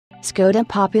Skoda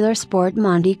Popular Sport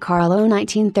Monte Carlo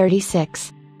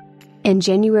 1936. In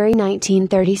January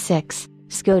 1936,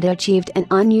 Skoda achieved an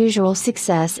unusual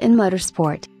success in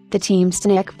motorsport. The team's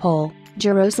technical pole,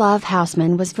 Jaroslav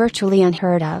Hausmann, was virtually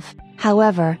unheard of.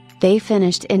 However, they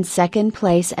finished in second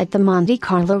place at the Monte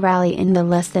Carlo Rally in the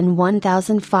less than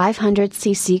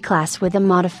 1,500cc class with a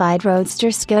modified roadster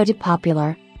Skoda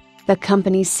Popular. The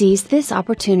company seized this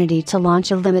opportunity to launch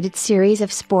a limited series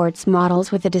of sports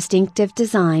models with a distinctive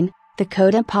design, the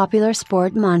Skoda Popular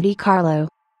Sport Monte Carlo.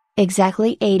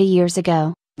 Exactly 80 years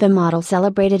ago, the model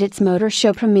celebrated its motor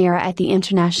show premiere at the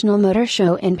International Motor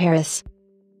Show in Paris.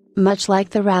 Much like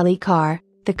the rally car,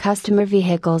 the customer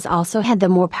vehicles also had the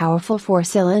more powerful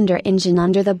four-cylinder engine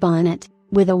under the bonnet,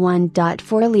 with a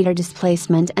 1.4-liter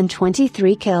displacement and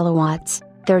 23 kilowatts,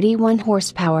 31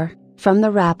 horsepower, from the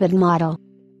Rapid model.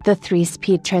 The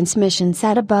 3-speed transmission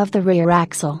sat above the rear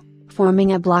axle,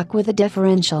 forming a block with a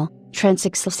differential,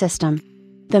 transaxle system.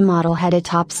 The model had a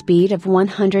top speed of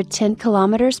 110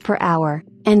 km per hour,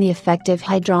 and the effective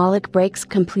hydraulic brakes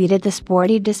completed the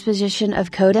sporty disposition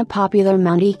of Skoda Popular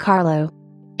Monte Carlo.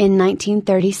 In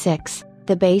 1936,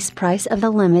 the base price of the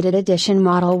limited edition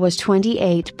model was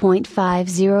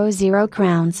 28.500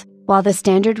 crowns, while the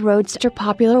standard Roadster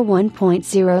Popular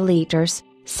 1.0 liters,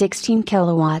 16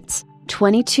 kilowatts,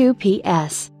 22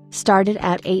 PS, started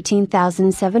at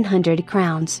 18,700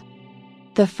 crowns.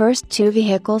 The first two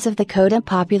vehicles of the Skoda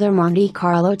Popular Monte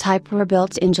Carlo type were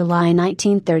built in July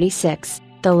 1936.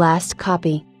 The last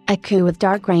copy, a coupe with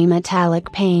dark grey metallic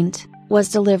paint, was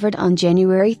delivered on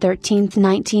January 13,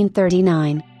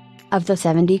 1939. Of the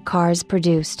 70 cars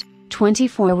produced,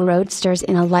 24 were roadsters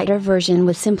in a lighter version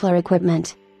with simpler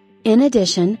equipment. In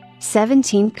addition,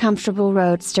 17 comfortable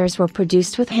roadsters were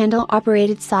produced with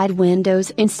handle-operated side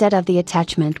windows instead of the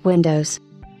attachment windows.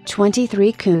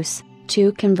 23 coupes,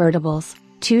 2 convertibles,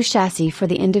 2 chassis for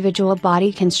the individual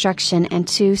body construction and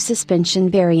 2 suspension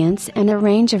variants and a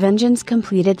range of engines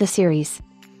completed the series.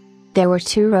 There were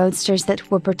 2 roadsters that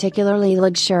were particularly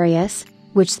luxurious,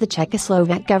 which the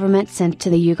Czechoslovak government sent to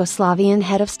the Yugoslavian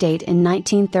head of state in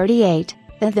 1938,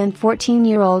 the then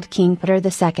 14-year-old King Peter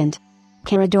II.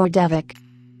 Karađorđević.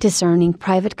 Discerning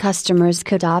private customers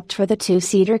could opt for the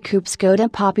 2-seater coupe Skoda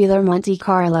Popular Monte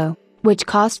Carlo, which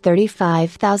cost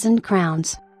 35,000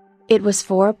 crowns. It was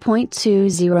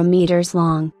 4.20 meters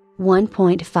long,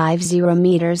 1.50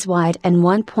 meters wide and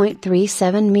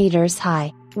 1.37 meters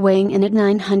high, weighing in at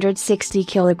 960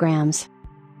 kilograms.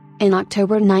 In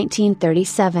October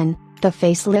 1937, the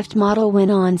facelift model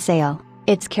went on sale.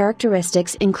 Its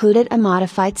characteristics included a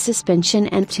modified suspension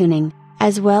and tuning,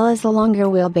 as well as the longer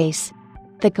wheelbase.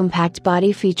 The compact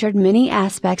body featured many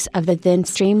aspects of the then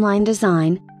streamlined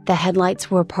design. The headlights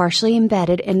were partially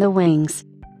embedded in the wings.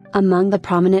 Among the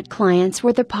prominent clients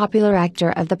were the popular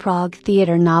actor of the Prague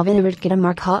Theatre Nová Nabídka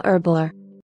Marko Erbler,